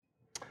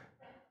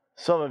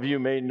Some of you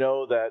may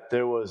know that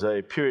there was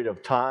a period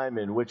of time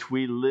in which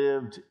we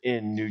lived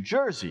in New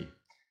Jersey.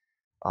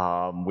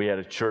 We had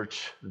a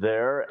church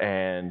there,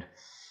 and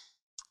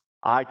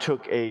I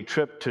took a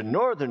trip to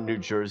northern New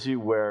Jersey,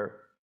 where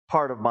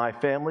part of my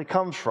family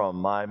comes from,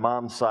 my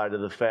mom's side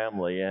of the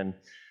family, and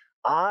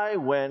I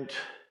went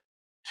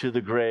to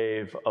the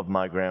grave of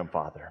my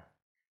grandfather.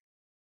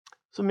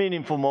 It's a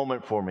meaningful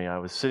moment for me. I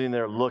was sitting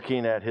there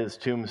looking at his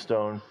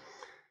tombstone,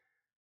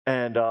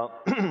 and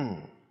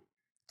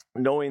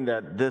knowing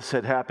that this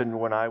had happened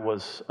when I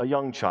was a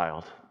young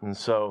child. And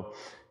so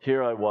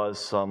here I was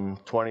some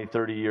 20,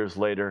 30 years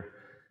later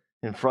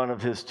in front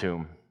of his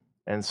tomb.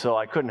 And so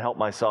I couldn't help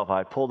myself.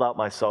 I pulled out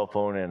my cell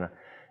phone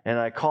and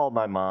I called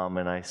my mom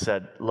and I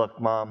said, "Look,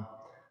 Mom,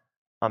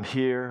 I'm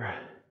here.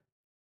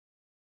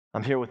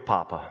 I'm here with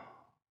Papa.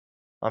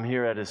 I'm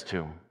here at his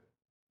tomb.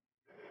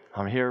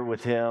 I'm here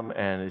with him,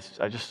 and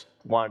I just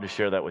wanted to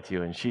share that with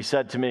you." And she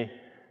said to me,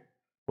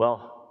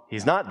 "Well,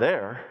 he's not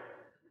there."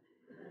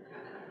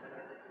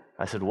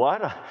 I said,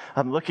 "What?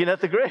 I'm looking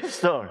at the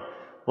gravestone."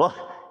 "Well,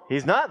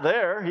 he's not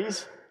there.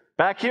 He's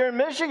back here in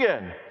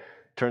Michigan."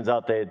 Turns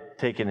out they had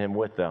taken him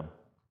with them.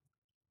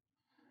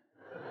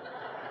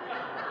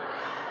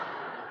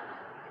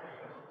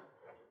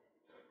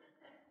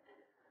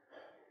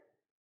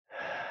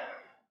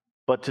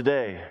 But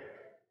today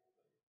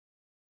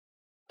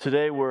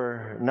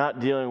we're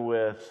not dealing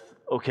with,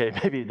 okay,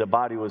 maybe the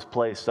body was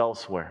placed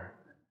elsewhere.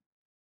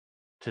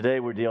 Today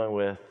we're dealing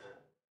with,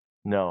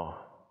 no.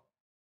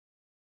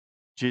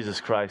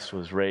 Jesus Christ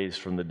was raised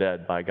from the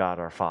dead by God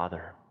our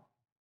Father.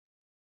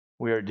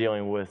 We are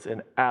dealing with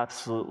an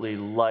absolutely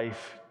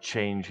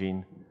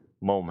life-changing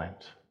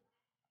moment.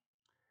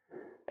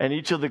 And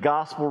each of the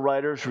gospel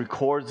writers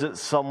records it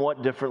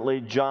somewhat differently.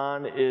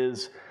 John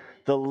is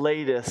the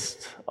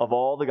latest of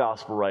all the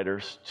gospel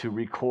writers to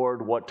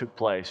record what took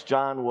place.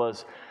 John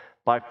was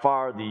by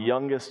far the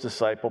youngest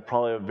disciple,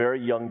 probably a very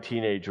young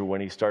teenager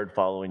when he started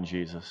following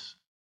Jesus.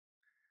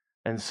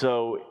 And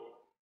so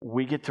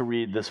we get to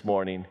read this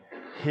morning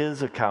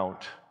his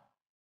account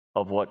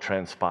of what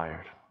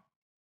transpired.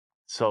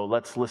 So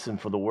let's listen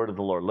for the word of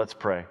the Lord. Let's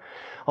pray.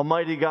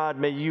 Almighty God,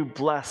 may you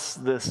bless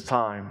this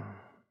time.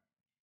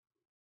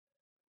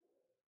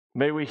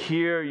 May we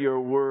hear your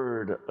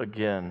word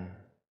again,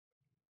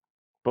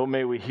 but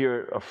may we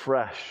hear it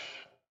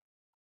afresh.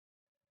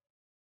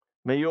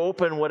 May you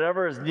open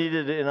whatever is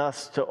needed in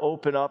us to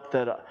open up,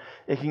 that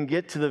it can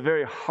get to the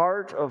very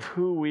heart of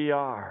who we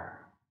are,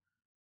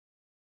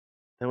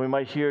 that we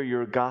might hear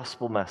your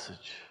gospel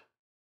message.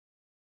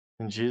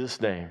 In Jesus'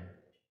 name,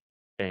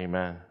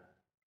 amen.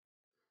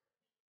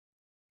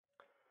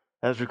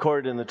 As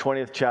recorded in the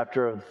 20th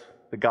chapter of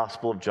the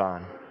Gospel of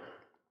John.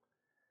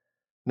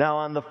 Now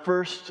on the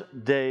first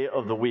day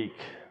of the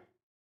week,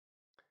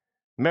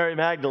 Mary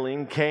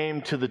Magdalene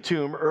came to the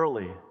tomb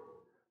early,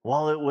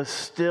 while it was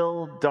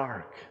still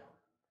dark,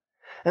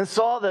 and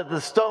saw that the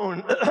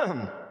stone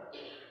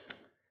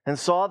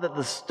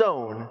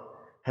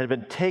had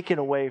been taken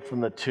away from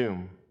the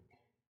tomb.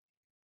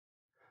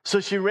 So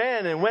she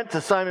ran and went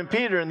to Simon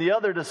Peter and the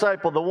other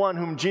disciple, the one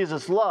whom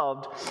Jesus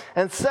loved,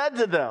 and said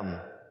to them,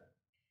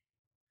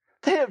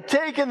 "They have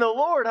taken the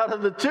Lord out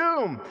of the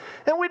tomb,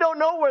 and we don't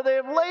know where they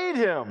have laid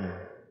him."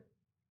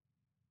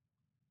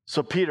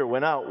 So Peter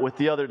went out with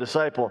the other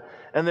disciple,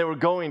 and they were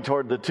going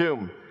toward the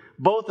tomb.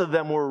 Both of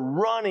them were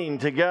running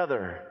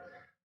together,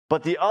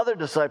 but the other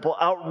disciple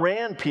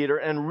outran Peter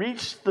and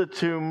reached the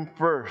tomb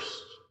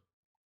first.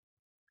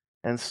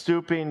 And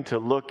stooping to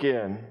look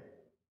in,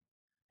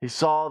 he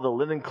saw the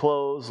linen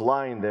clothes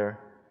lying there,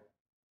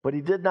 but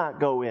he did not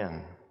go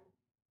in.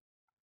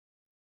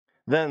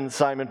 Then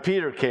Simon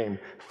Peter came,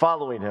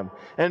 following him,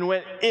 and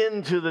went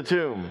into the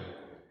tomb.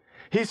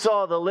 He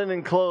saw the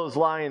linen clothes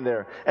lying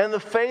there, and the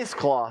face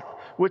cloth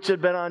which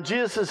had been on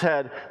Jesus'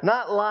 head,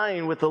 not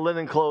lying with the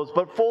linen clothes,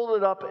 but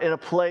folded up in a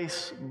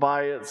place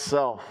by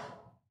itself.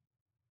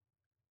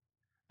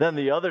 Then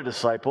the other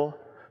disciple,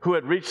 who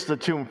had reached the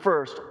tomb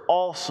first,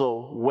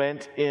 also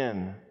went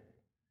in,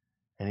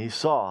 and he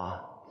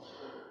saw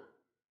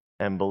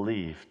and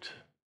believed.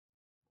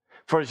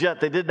 For as yet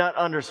they did not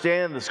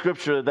understand the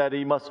scripture that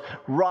he must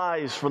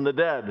rise from the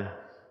dead.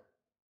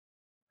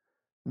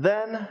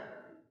 Then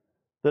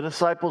the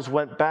disciples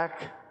went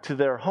back to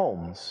their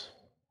homes.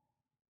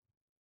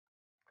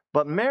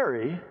 But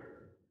Mary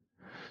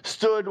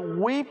stood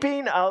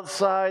weeping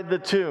outside the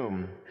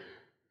tomb.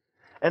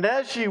 And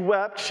as she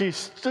wept, she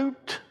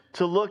stooped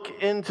to look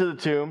into the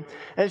tomb,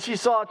 and she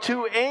saw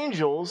two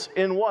angels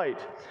in white,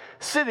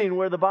 sitting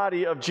where the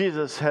body of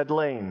Jesus had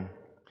lain,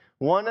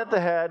 one at the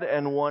head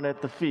and one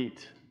at the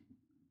feet.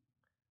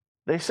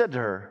 They said to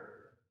her,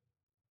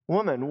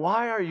 "Woman,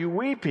 why are you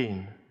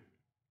weeping?"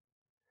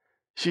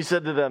 She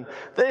said to them,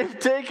 "They've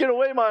taken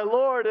away my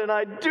Lord, and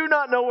I do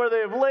not know where they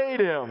have laid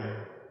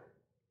him."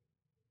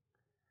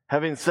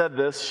 Having said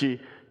this,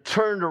 she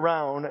turned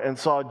around and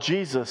saw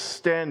Jesus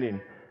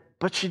standing,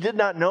 but she did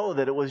not know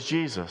that it was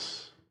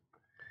Jesus.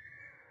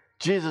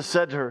 Jesus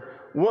said to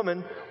her,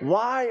 "Woman,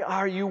 why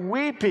are you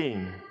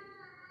weeping?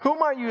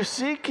 Whom are you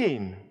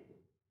seeking?"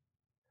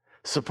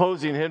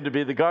 Supposing him to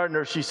be the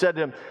gardener, she said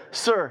to him,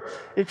 "Sir,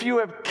 if you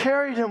have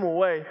carried him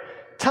away,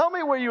 tell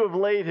me where you have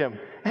laid him,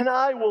 and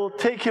I will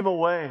take him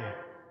away."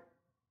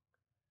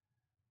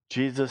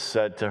 Jesus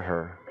said to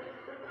her,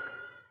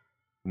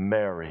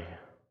 "Mary."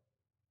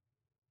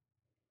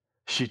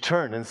 She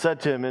turned and said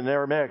to him in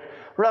Aramaic,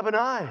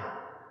 "Rabboni,"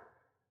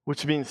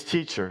 which means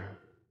teacher.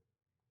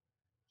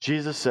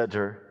 Jesus said to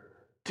her,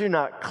 "Do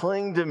not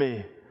cling to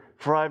me,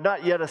 for I have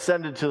not yet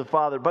ascended to the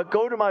Father, but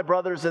go to my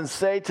brothers and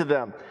say to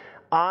them,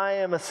 I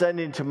am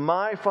ascending to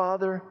my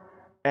Father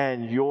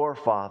and your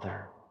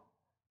Father,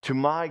 to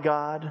my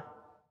God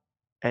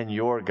and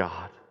your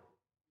God."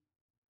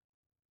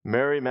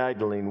 Mary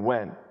Magdalene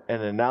went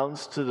and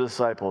announced to the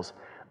disciples,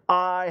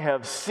 "I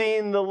have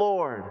seen the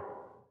Lord,"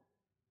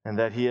 and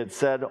that he had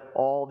said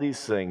all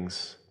these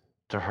things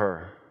to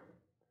her.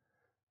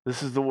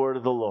 This is the word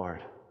of the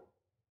Lord.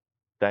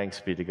 Thanks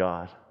be to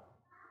God.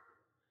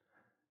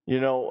 You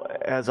know,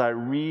 as I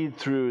read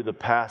through the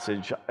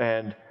passage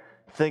and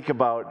think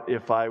about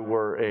if I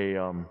were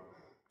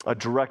a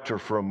director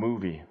for a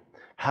movie,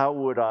 how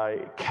would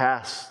I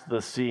cast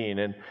the scene?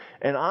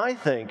 And I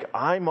think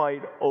I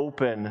might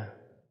open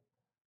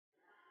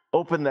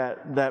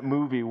that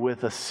movie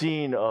with a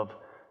scene of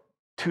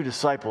two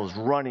disciples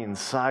running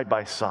side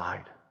by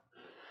side,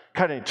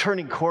 kind of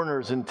turning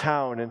corners in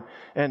town,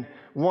 and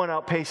one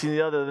outpacing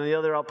the other, then the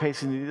other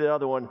outpacing the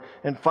other one,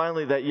 and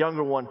finally that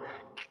younger one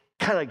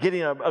kind of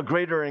getting a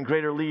greater and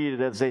greater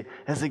lead as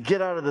they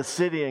get out of the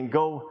city and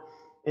go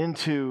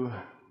into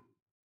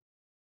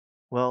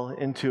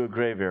a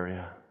grave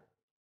area.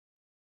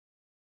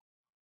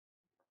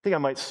 I think I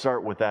might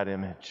start with that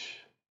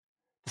image.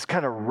 This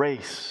kind of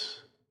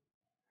race.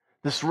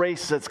 This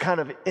race that's kind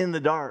of in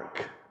the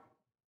dark.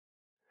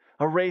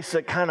 A race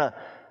that kind of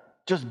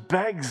just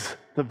begs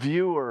the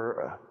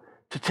viewer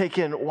to take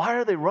in, why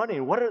are they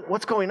running?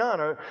 What's going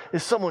on?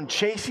 Is someone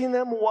chasing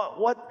them?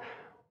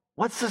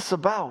 What's this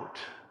about?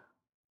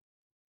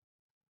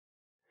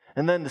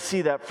 And then to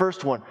see that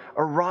first one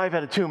arrive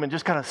at a tomb and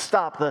just kind of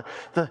stop,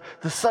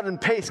 the sudden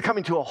pace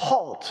coming to a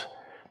halt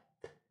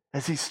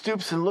as he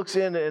stoops and looks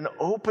in an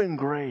open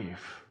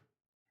grave.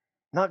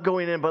 Not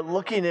going in, but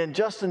looking in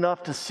just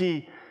enough to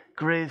see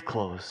grave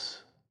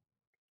clothes.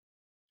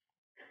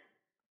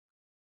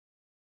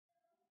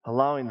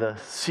 Allowing the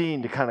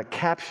scene to kind of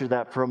capture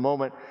that for a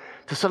moment,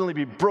 to suddenly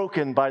be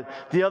broken by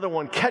the other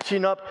one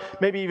catching up,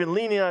 maybe even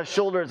leaning on his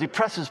shoulder as he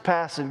presses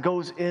past and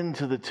goes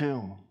into the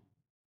tomb.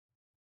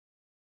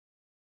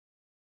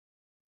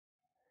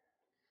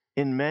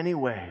 In many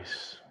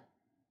ways,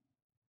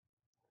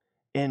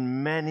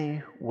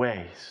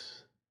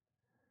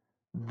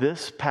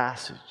 this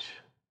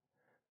passage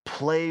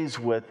plays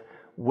with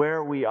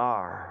where we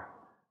are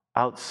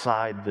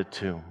outside the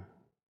tomb.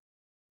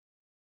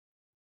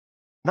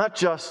 Not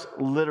just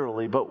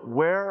literally, but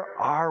where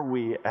are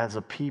we as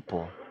a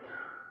people,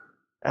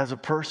 as a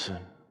person?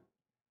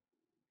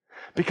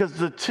 Because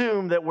the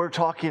tomb that we're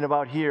talking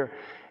about here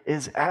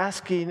is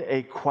asking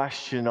a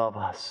question of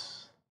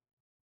us.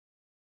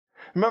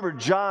 Remember,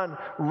 John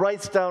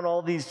writes down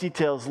all these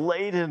details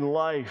late in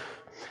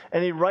life,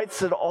 and he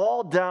writes it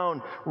all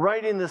down,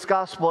 writing this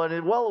gospel, and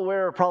he's well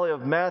aware probably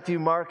of Matthew,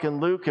 Mark, and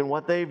Luke and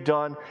what they've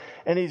done,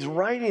 and he's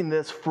writing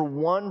this for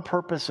one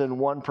purpose and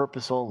one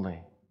purpose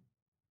only.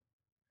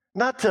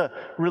 Not to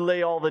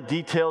relay all the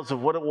details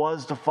of what it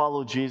was to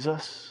follow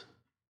Jesus,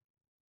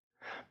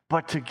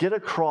 but to get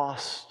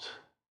across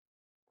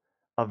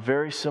a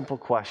very simple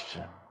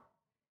question.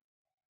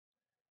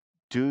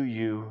 Do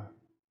you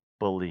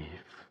believe?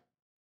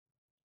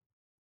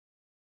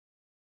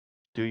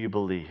 Do you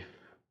believe?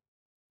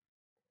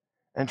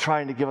 And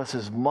trying to give us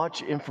as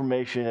much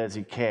information as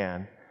he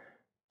can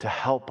to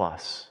help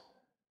us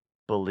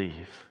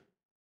believe.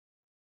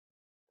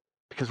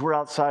 Because we're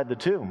outside the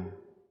tomb.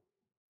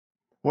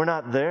 We're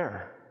not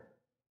there.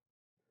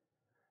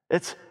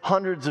 It's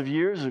hundreds of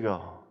years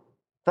ago,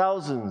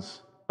 thousands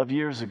of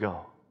years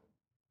ago.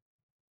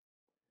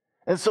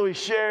 And so he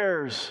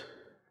shares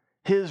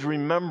his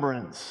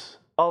remembrance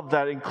of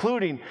that,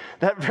 including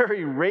that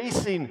very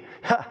racing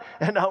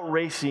and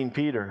outracing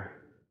Peter.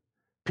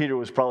 Peter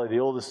was probably the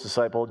oldest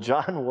disciple.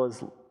 John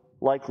was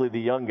likely the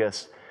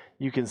youngest.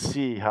 You can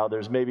see how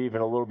there's maybe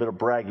even a little bit of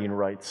bragging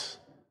rights.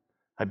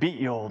 I beat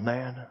you, old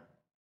man.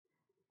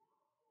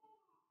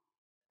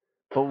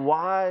 But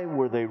why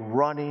were they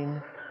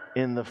running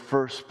in the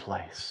first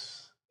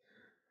place?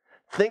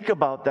 Think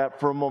about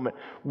that for a moment.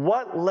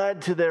 What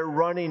led to their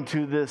running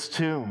to this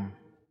tomb?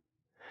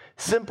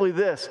 Simply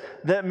this,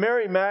 that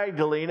Mary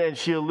Magdalene, and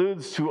she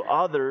alludes to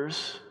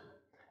others,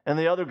 and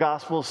the other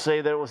Gospels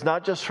say that it was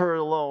not just her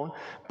alone,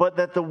 but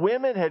that the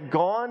women had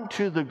gone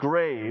to the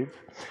grave,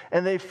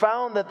 and they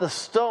found that the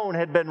stone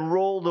had been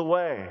rolled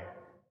away.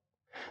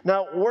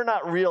 Now, we're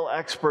not real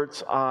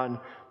experts on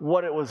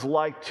what it was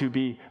like to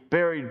be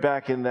buried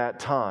back in that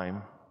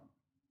time.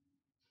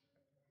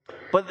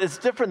 But it's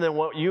different than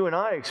what you and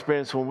I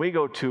experience when we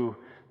go to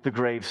the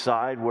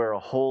graveside where a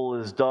hole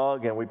is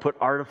dug, and we put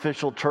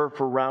artificial turf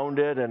around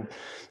it,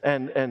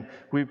 and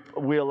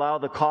we allow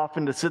the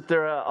coffin to sit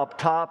there up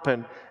top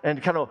and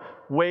kind of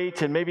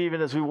wait, and maybe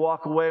even as we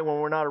walk away when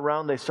we're not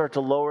around, they start to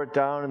lower it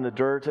down in the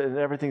dirt and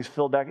everything's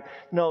filled back.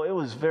 No, it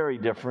was very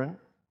different.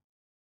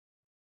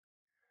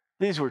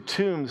 These were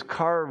tombs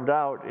carved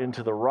out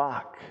into the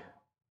rock.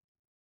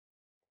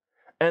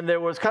 And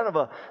there was kind of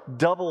a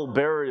double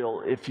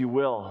burial, if you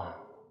will.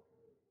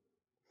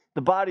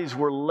 The bodies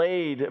were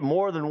laid,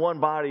 more than one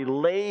body,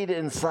 laid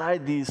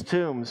inside these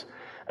tombs.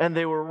 And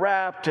they were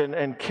wrapped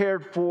and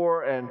cared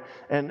for,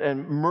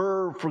 and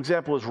myrrh, for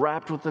example, was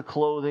wrapped with the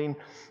clothing.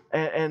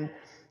 And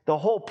the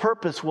whole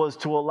purpose was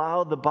to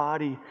allow the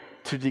body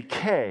to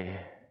decay.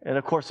 And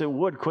of course, it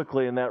would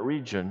quickly in that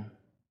region.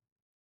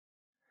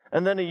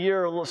 And then a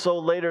year or so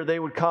later, they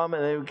would come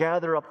and they would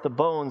gather up the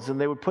bones,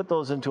 and they would put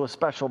those into a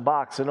special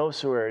box, an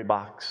ossuary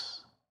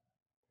box.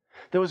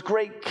 There was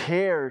great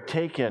care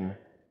taken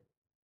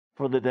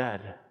for the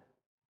dead.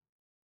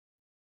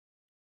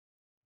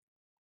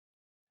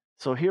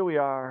 So here we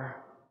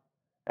are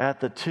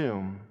at the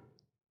tomb.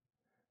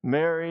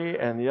 Mary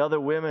and the other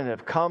women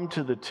have come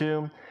to the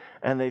tomb,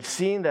 and they've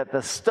seen that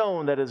the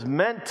stone that is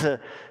meant to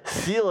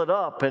seal it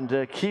up and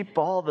to keep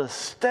all the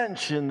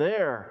stench in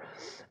there,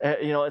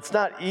 it's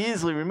not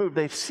easily removed.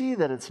 They see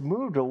that it's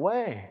moved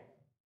away.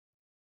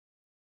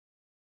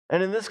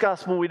 And in this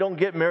gospel, we don't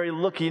get Mary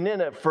looking in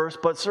at first,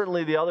 but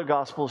certainly the other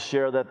gospels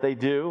share that they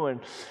do.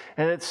 And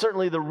it's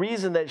certainly the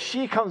reason that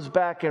she comes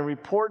back and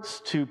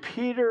reports to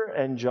Peter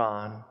and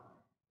John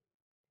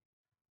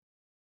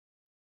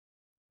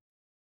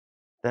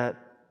that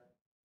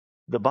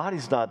the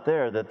body's not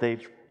there, that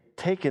they've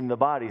taken the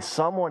body.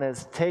 Someone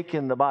has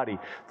taken the body.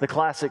 The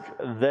classic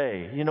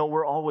they.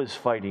 We're always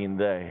fighting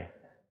they.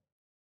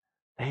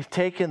 They've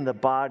taken the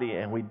body,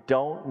 and we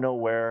don't know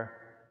where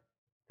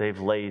they've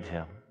laid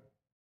him.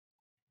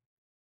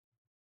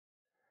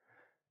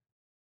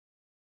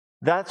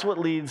 That's what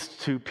leads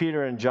to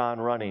Peter and John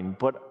running.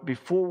 But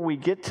before we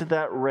get to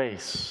that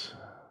race,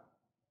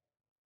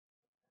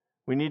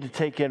 we need to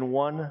take in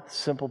one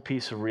simple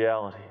piece of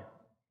reality.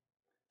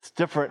 It's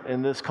different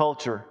in this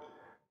culture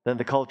than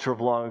the culture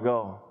of long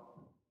ago.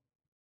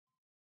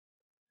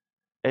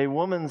 A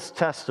woman's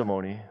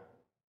testimony,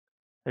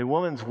 a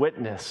woman's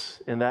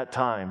witness in that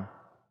time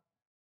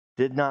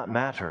did not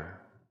matter.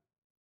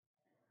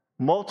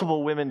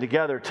 Multiple women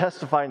together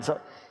testifying,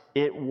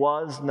 it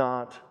was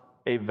not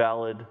a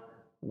valid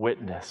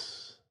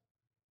witness.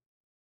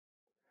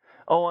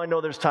 Oh, I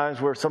know there's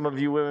times where some of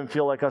you women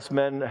feel like us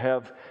men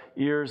have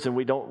ears and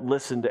we don't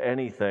listen to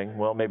anything.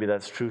 Well, maybe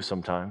that's true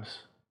sometimes.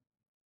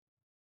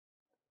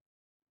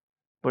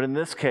 But in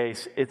this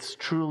case, it's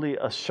truly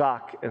a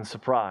shock and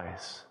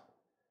surprise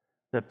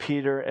that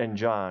Peter and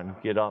John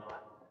get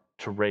up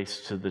to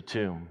race to the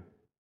tomb.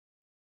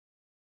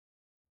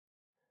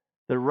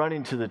 They're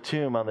running to the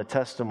tomb on the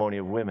testimony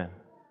of women.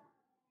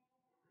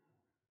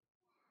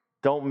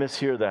 Don't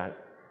mishear that.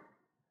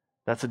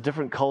 That's a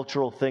different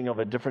cultural thing of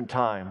a different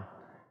time,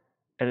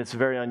 and it's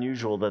very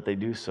unusual that they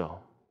do so.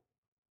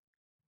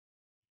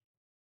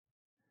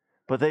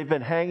 But they've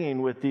been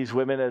hanging with these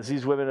women as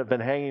these women have been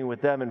hanging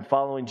with them and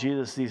following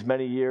Jesus these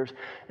many years,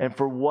 and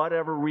for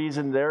whatever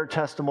reason, their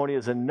testimony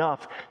is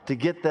enough to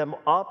get them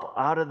up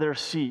out of their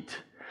seat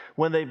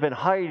when they've been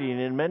hiding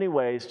in many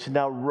ways to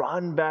now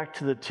run back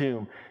to the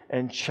tomb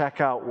and check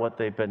out what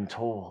they've been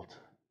told.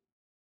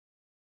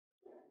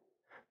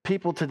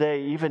 People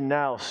today, even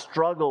now,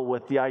 struggle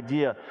with the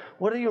idea,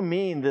 what do you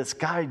mean this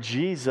guy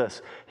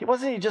Jesus?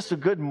 Wasn't he just a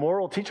good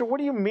moral teacher? What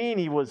do you mean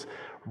he was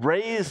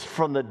raised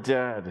from the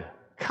dead?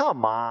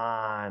 Come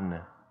on.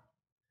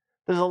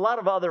 There's a lot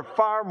of other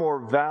far more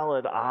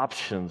valid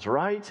options,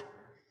 right?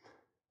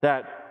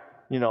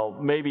 That,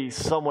 maybe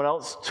someone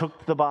else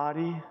took the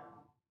body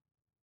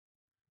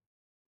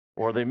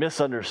or they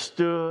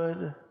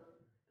misunderstood.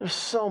 There's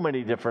so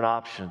many different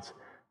options.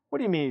 What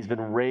do you mean he's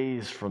been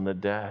raised from the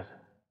dead?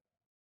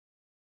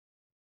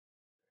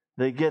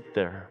 They get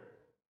there.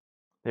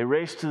 They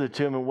race to the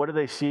tomb, and what do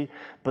they see?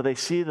 But they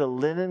see the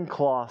linen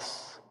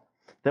cloths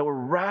that were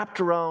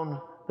wrapped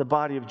around the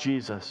body of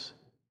Jesus.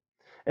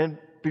 And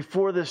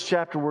before this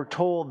chapter, we're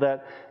told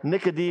that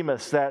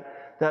Nicodemus,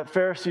 that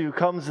Pharisee who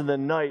comes in the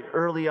night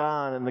early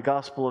on in the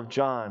Gospel of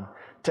John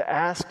to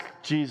ask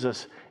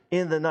Jesus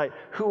in the night,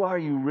 who are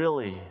you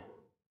really?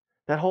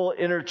 That whole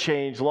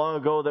interchange long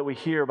ago that we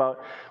hear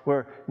about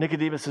where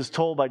Nicodemus is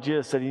told by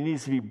Jesus that he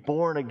needs to be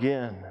born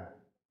again.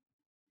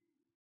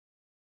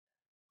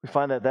 We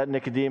find that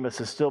Nicodemus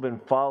has still been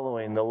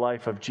following the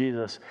life of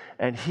Jesus,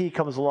 and he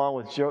comes along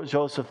with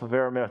Joseph of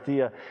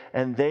Arimathea,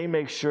 and they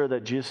make sure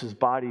that Jesus'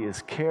 body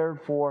is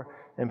cared for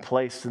and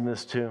placed in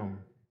this tomb.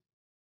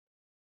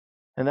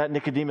 And that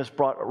Nicodemus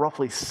brought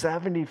roughly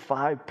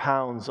 75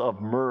 pounds of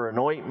myrrh, an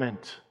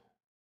ointment,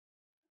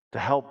 to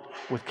help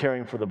with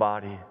caring for the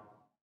body.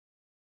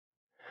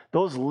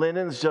 Those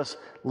linens just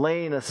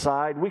laying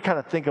aside, we kind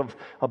of think of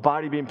a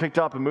body being picked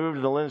up and moved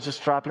and the linens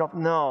just dropping off.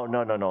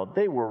 No.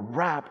 They were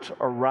wrapped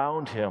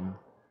around him.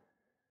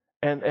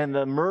 And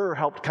the myrrh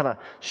helped kind of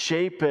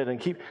shape it and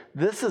keep.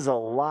 This is a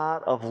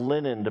lot of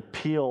linen to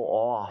peel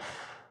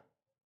off.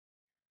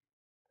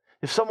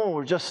 If someone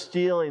were just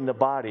stealing the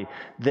body,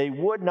 they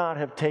would not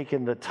have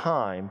taken the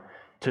time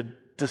to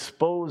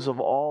dispose of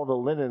all the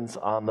linens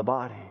on the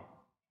body.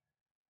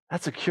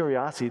 That's a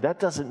curiosity. That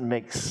doesn't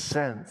make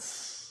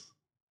sense.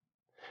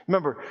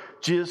 Remember,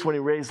 Jesus, when he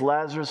raised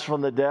Lazarus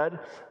from the dead,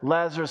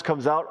 Lazarus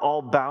comes out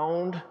all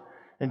bound,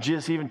 and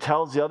Jesus even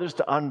tells the others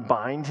to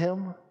unbind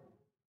him.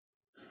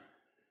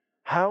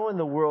 How in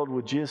the world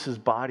would Jesus'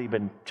 body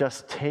been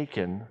just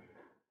taken,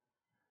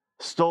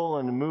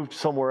 stolen, and moved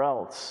somewhere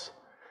else,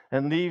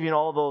 and leaving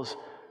all those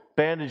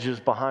bandages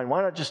behind?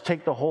 Why not just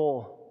take the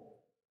whole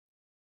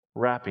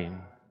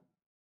wrapping?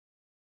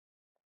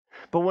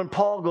 But when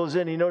Paul goes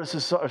in,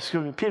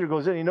 Peter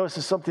goes in, he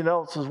notices something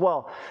else as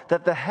well,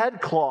 that the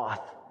head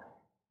cloth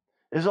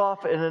is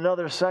off in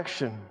another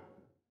section.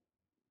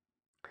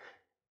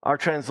 Our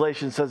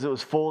translation says it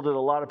was folded. A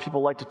lot of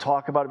people like to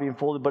talk about it being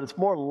folded, but it's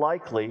more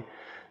likely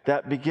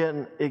that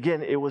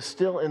it was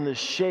still in the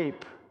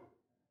shape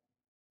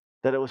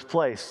that it was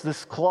placed.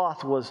 This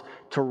cloth was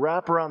to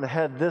wrap around the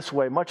head this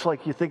way, much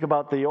like you think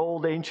about the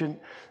old ancient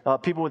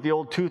people with the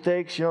old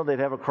toothaches. You know, they'd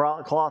have a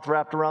cloth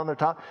wrapped around their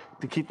top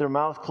to keep their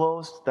mouth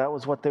closed. That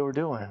was what they were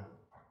doing.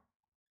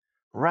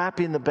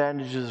 Wrapping the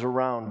bandages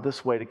around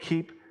this way to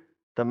keep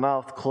the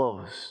mouth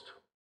closed.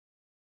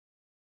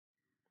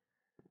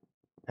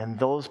 And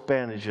those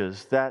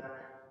bandages, that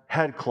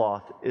head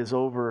cloth is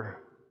over,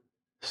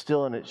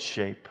 still in its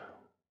shape.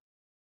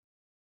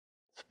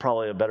 It's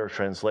probably a better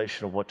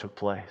translation of what took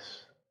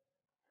place.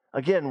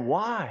 Again,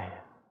 why?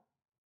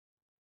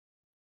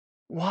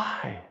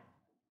 Why?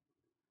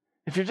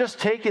 If you're just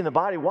taking the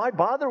body, why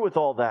bother with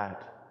all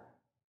that?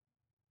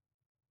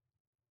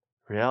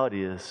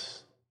 Reality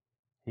is,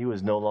 he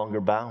was no longer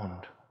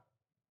bound.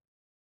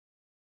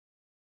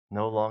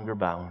 No longer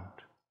bound.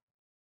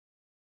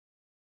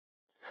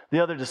 The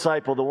other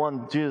disciple, the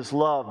one Jesus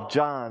loved,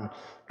 John,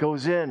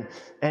 goes in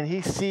and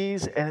he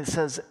sees, and it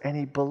says, and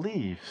he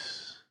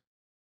believes.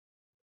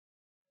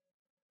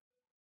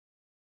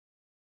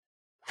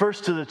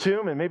 First to the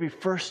tomb, and maybe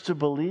first to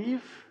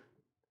believe.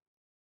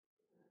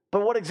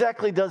 But what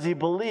exactly does he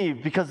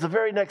believe? Because the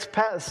very next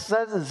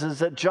sentences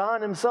that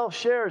John himself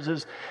shares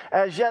is,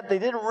 as yet they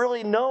didn't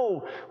really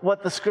know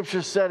what the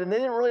Scripture said, and they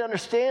didn't really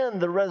understand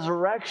the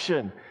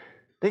resurrection.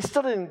 They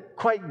still didn't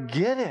quite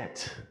get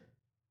it.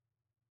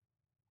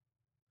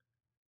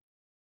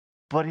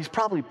 But he's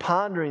probably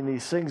pondering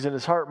these things in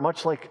his heart,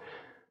 much like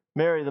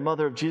Mary, the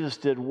mother of Jesus,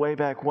 did way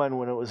back when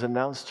it was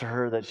announced to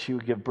her that she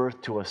would give birth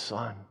to a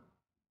son.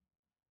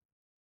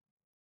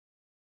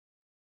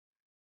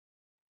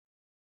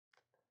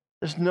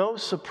 There's no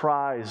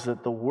surprise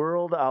that the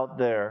world out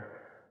there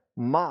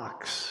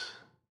mocks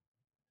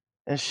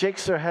and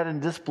shakes their head in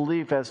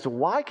disbelief as to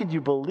why could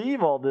you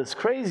believe all this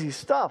crazy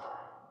stuff?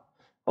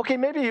 Okay,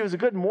 maybe he was a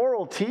good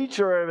moral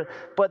teacher,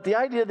 but the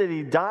idea that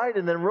he died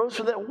and then rose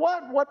from that,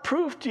 what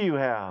proof do you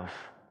have?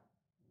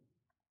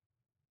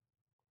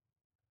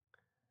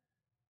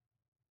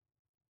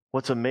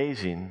 What's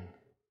amazing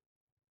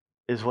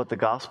is what the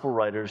gospel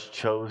writers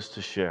chose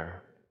to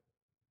share.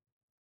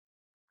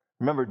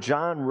 Remember,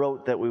 John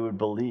wrote that we would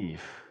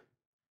believe.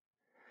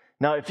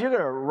 Now, if you're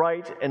going to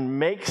write and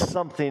make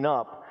something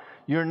up,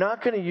 you're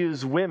not going to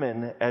use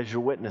women as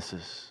your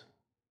witnesses.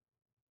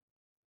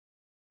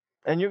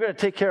 And you're going to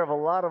take care of a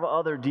lot of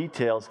other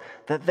details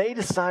that they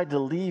decide to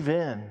leave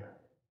in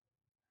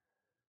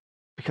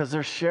because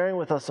they're sharing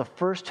with us a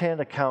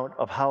firsthand account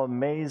of how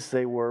amazed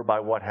they were by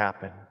what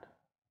happened.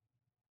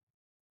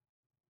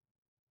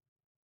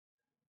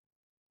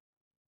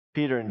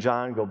 Peter and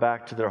John go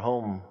back to their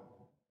home,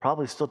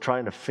 probably still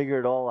trying to figure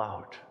it all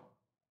out.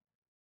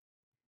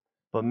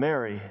 But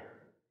Mary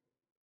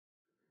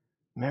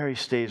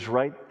stays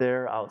right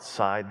there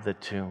outside the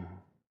tomb.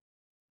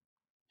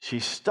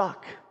 She's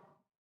stuck.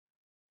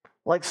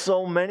 Like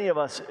so many of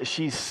us,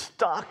 she's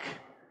stuck.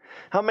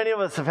 How many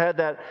of us have had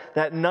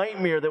that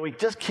nightmare that we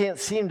just can't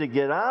seem to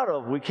get out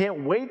of? We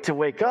can't wait to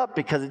wake up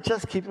because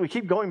we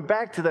keep going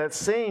back to that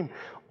same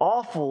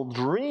awful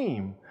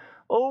dream.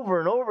 Over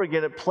and over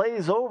again, it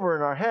plays over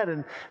in our head.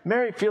 And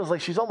Mary feels like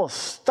she's almost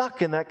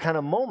stuck in that kind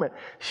of moment.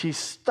 She's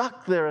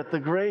stuck there at the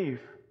grave.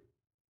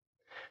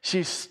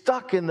 She's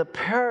stuck in the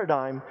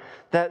paradigm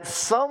that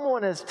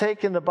someone has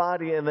taken the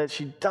body and that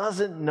she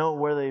doesn't know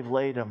where they've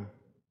laid him.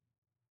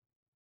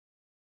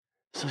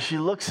 So she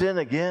looks in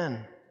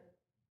again.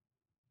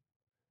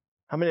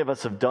 How many of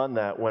us have done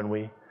that when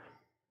we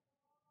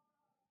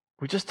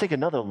just take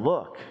another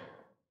look?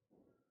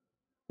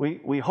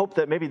 We hope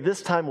that maybe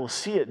this time we'll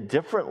see it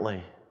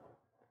differently.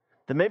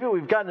 That maybe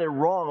we've gotten it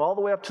wrong all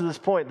the way up to this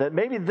point. That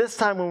maybe this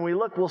time when we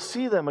look, we'll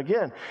see them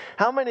again.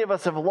 How many of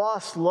us have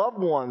lost loved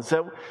ones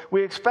that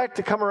we expect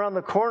to come around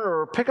the corner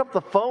or pick up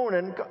the phone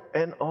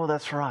and oh,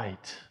 that's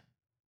right.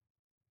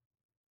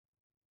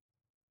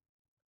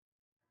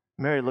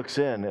 Mary looks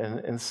in,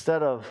 and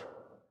instead of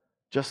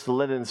just the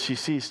linens, she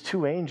sees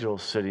two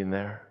angels sitting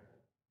there.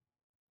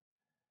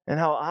 And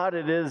how odd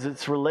it is,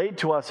 it's relayed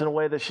to us in a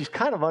way that she's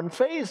kind of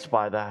unfazed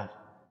by that.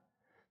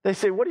 They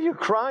say, "What are you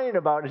crying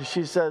about?" And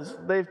she says,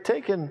 "They've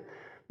taken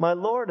my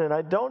Lord, and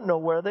I don't know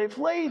where they've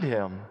laid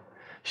him."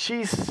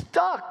 She's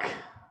stuck.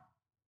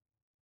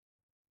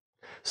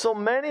 So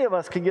many of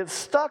us can get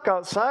stuck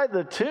outside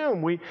the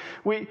tomb. We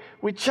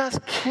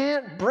just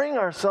can't bring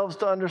ourselves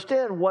to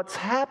understand what's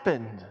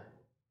happened.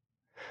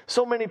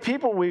 So many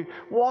people we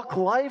walk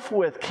life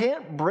with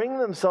can't bring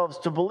themselves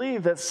to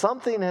believe that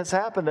something has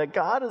happened, that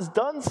God has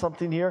done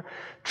something here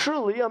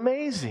truly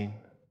amazing.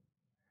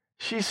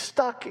 She's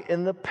stuck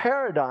in the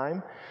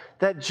paradigm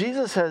that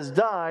Jesus has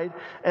died,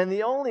 and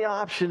the only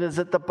option is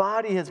that the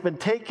body has been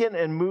taken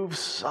and moved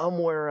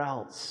somewhere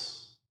else.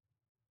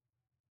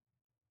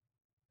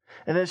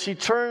 And as she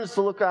turns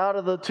to look out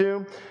of the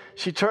tomb,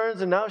 she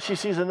turns and now she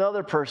sees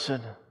another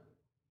person.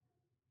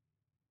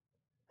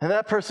 And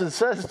that person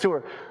says to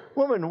her,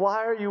 "Woman,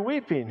 why are you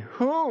weeping?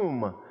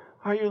 Whom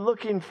are you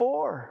looking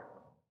for?"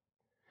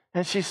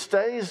 And she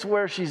stays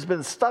where she's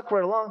been stuck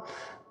right along.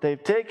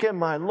 "They've taken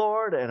my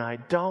Lord, and I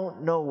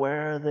don't know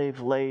where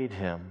they've laid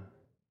him."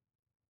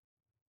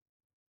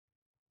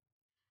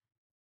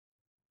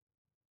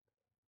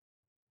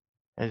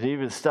 And it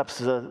even steps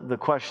the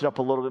question up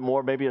a little bit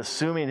more, maybe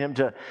assuming him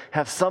to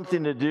have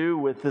something to do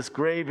with this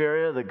grave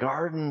area, the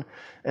garden,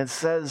 and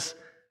says,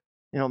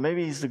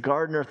 maybe he's the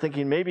gardener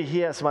thinking, maybe he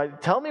has somebody,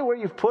 "Tell me where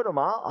you've put him.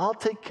 I'll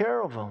take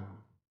care of him."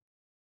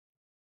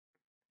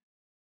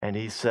 And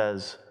he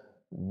says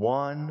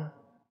one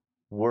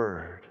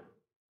word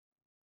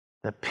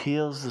that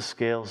peels the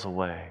scales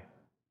away.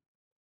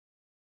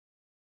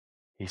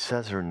 He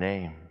says her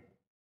name,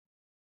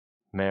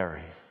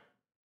 Mary.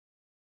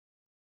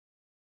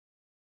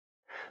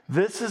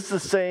 This is the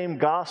same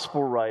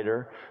gospel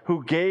writer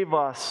who gave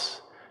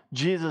us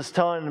Jesus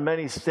telling in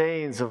many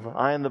sayings of,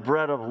 "I am the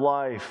bread of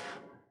life."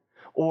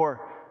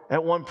 Or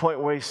at one point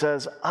where he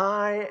says,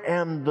 "I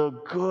am the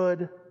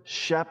good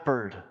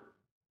shepherd.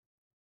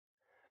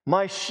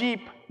 My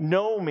sheep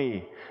know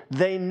me.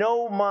 They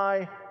know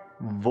my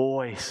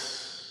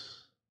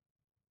voice."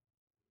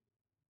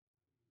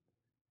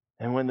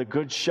 And when the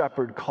good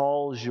shepherd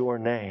calls your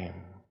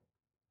name,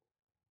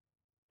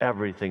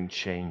 everything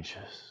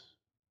changes.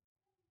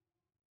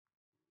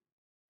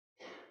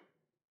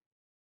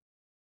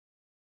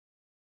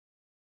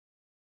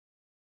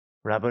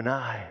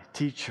 "Rabboni,"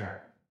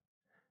 teacher.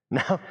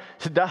 Now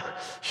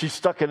she's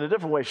stuck in a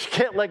different way. She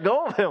can't let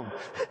go of him.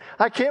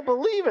 I can't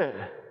believe it.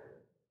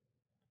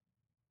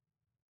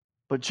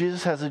 But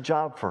Jesus has a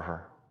job for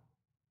her.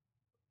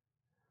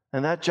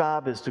 And that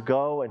job is to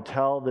go and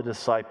tell the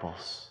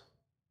disciples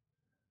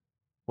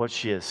what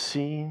she has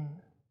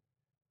seen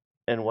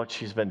and what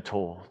she's been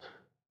told.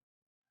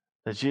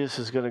 That Jesus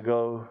is going to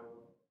go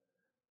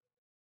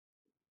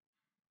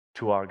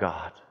to our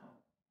God,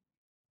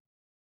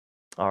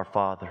 our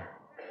Father.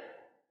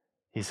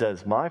 He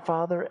says, "My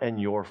Father and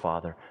your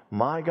Father,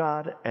 my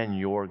God and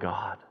your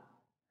God."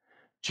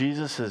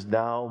 Jesus has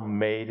now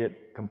made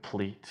it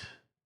complete.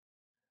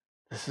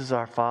 This is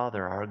our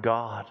Father, our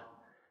God,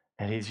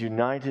 and he's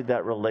united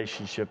that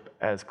relationship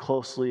as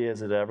closely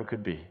as it ever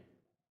could be.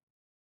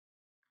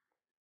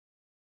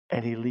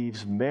 And he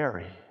leaves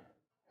Mary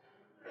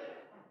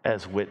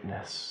as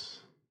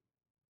witness.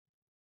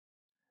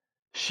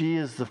 She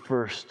is the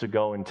first to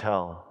go and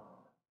tell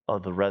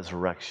of the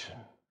resurrection.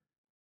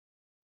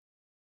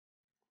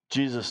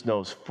 Jesus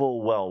knows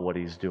full well what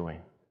he's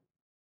doing.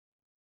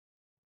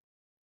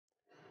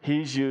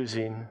 He's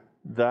using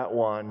that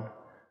one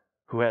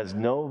who has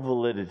no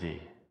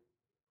validity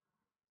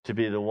to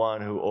be the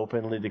one who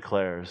openly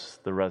declares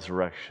the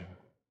resurrection.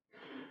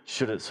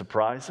 Should it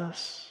surprise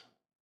us?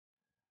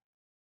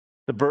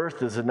 The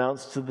birth is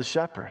announced to the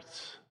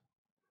shepherds.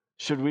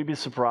 Should we be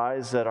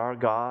surprised that our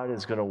God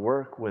is going to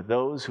work with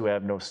those who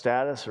have no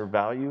status or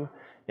value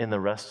in the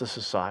rest of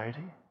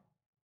society?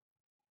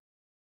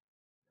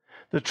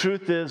 The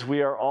truth is,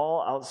 we are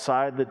all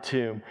outside the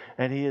tomb,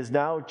 and he has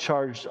now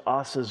charged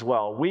us as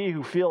well. We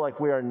who feel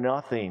like we are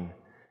nothing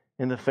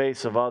in the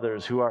face of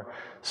others, who are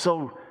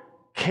so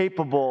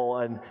capable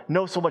and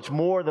know so much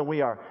more than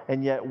we are,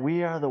 and yet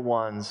we are the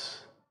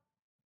ones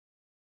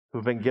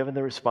who've been given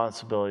the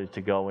responsibility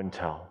to go and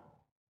tell.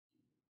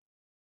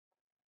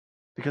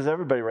 Because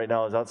everybody right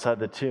now is outside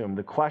the tomb.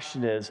 The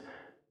question is,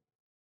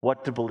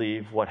 what to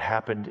believe, what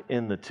happened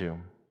in the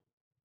tomb.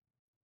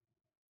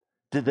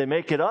 Did they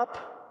make it up?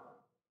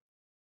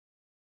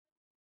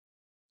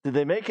 Did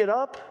they make it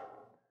up?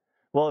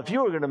 Well, if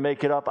you were going to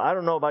make it up, I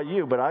don't know about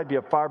you, but I'd be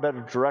a far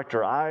better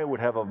director. I would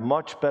have a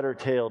much better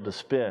tale to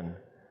spin,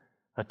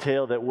 a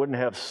tale that wouldn't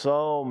have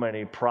so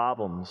many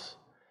problems.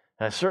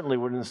 And I certainly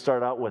wouldn't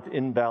start out with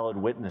invalid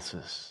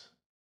witnesses.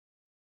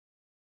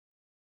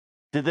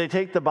 Did they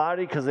take the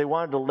body because they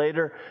wanted to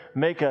later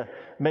make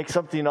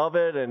something of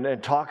it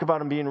and talk about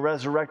him being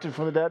resurrected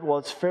from the dead? Well,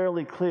 it's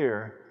fairly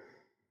clear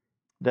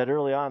that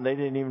early on they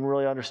didn't even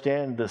really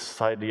understand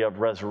this idea of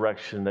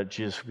resurrection, that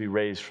Jesus would be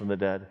raised from the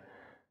dead.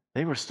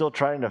 They were still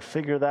trying to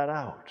figure that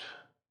out.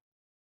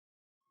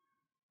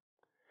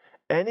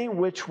 any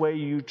which way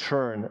you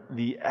turn,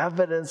 the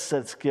evidence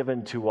that's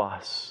given to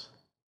us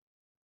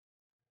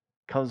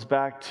comes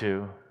back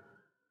to,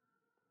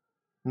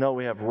 no,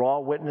 we have raw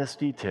witness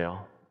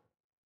detail.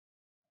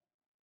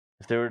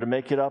 If they were to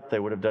make it up, they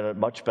would have done it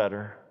much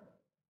better.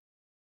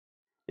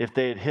 If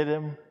they had hit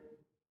him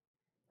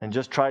and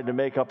just tried to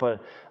make up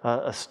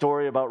a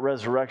story about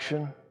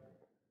resurrection,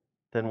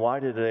 then why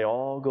did they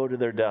all go to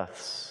their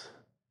deaths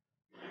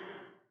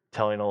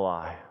telling a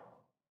lie?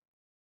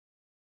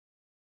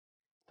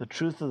 The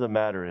truth of the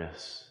matter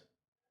is,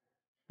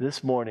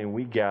 this morning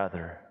we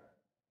gather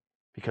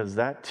because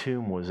that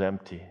tomb was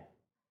empty.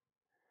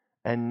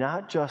 And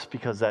not just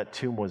because that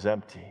tomb was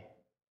empty,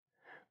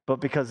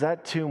 but because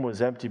that tomb was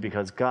empty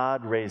because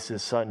God raised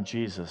his son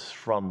Jesus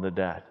from the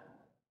dead.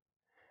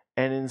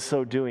 And in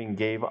so doing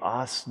gave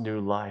us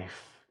new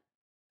life.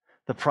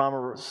 The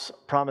promise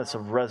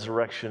of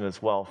resurrection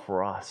as well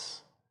for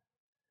us.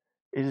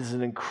 It is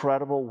an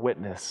incredible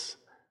witness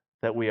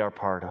that we are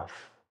part of.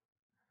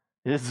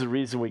 It is the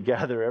reason we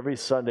gather every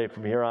Sunday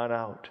from here on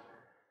out.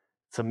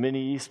 It's a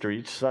mini Easter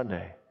each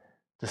Sunday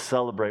to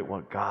celebrate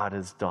what God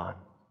has done.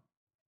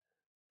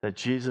 That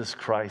Jesus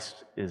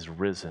Christ is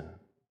risen.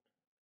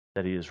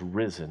 That he is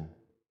risen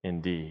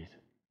indeed.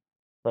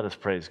 Let us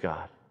praise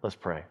God. Let's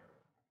pray.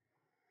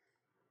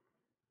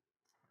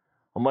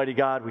 Almighty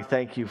God, we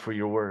thank you for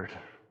your word.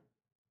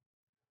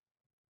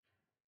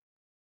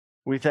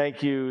 We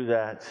thank you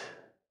that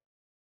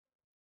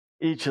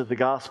each of the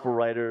gospel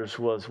writers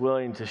was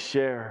willing to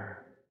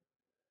share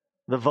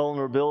the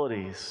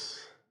vulnerabilities,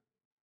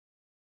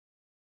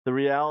 the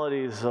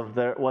realities of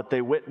what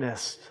they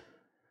witnessed,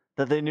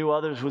 that they knew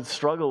others would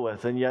struggle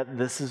with, and yet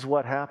this is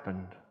what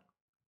happened.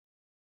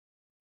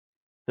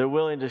 They're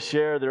willing to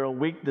share their own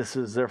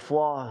weaknesses, their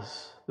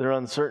flaws, their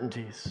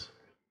uncertainties.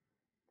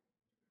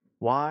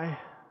 Why?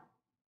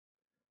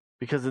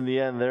 Because in the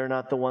end, they're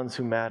not the ones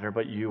who matter,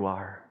 but you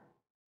are.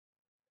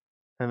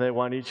 And they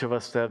want each of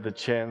us to have the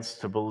chance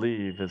to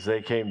believe as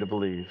they came to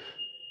believe.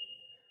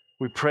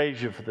 We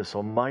praise you for this,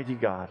 Almighty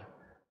God,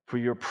 for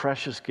your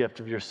precious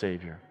gift of your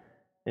Savior.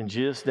 In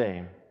Jesus'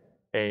 name,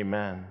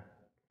 amen.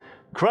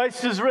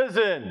 Christ is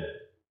risen.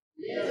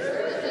 He is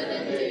risen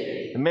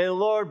indeed. And may the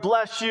Lord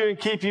bless you and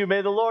keep you.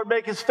 May the Lord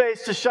make his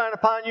face to shine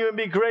upon you and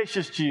be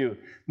gracious to you.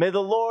 May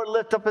the Lord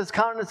lift up his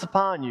countenance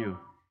upon you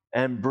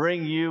and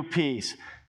bring you peace.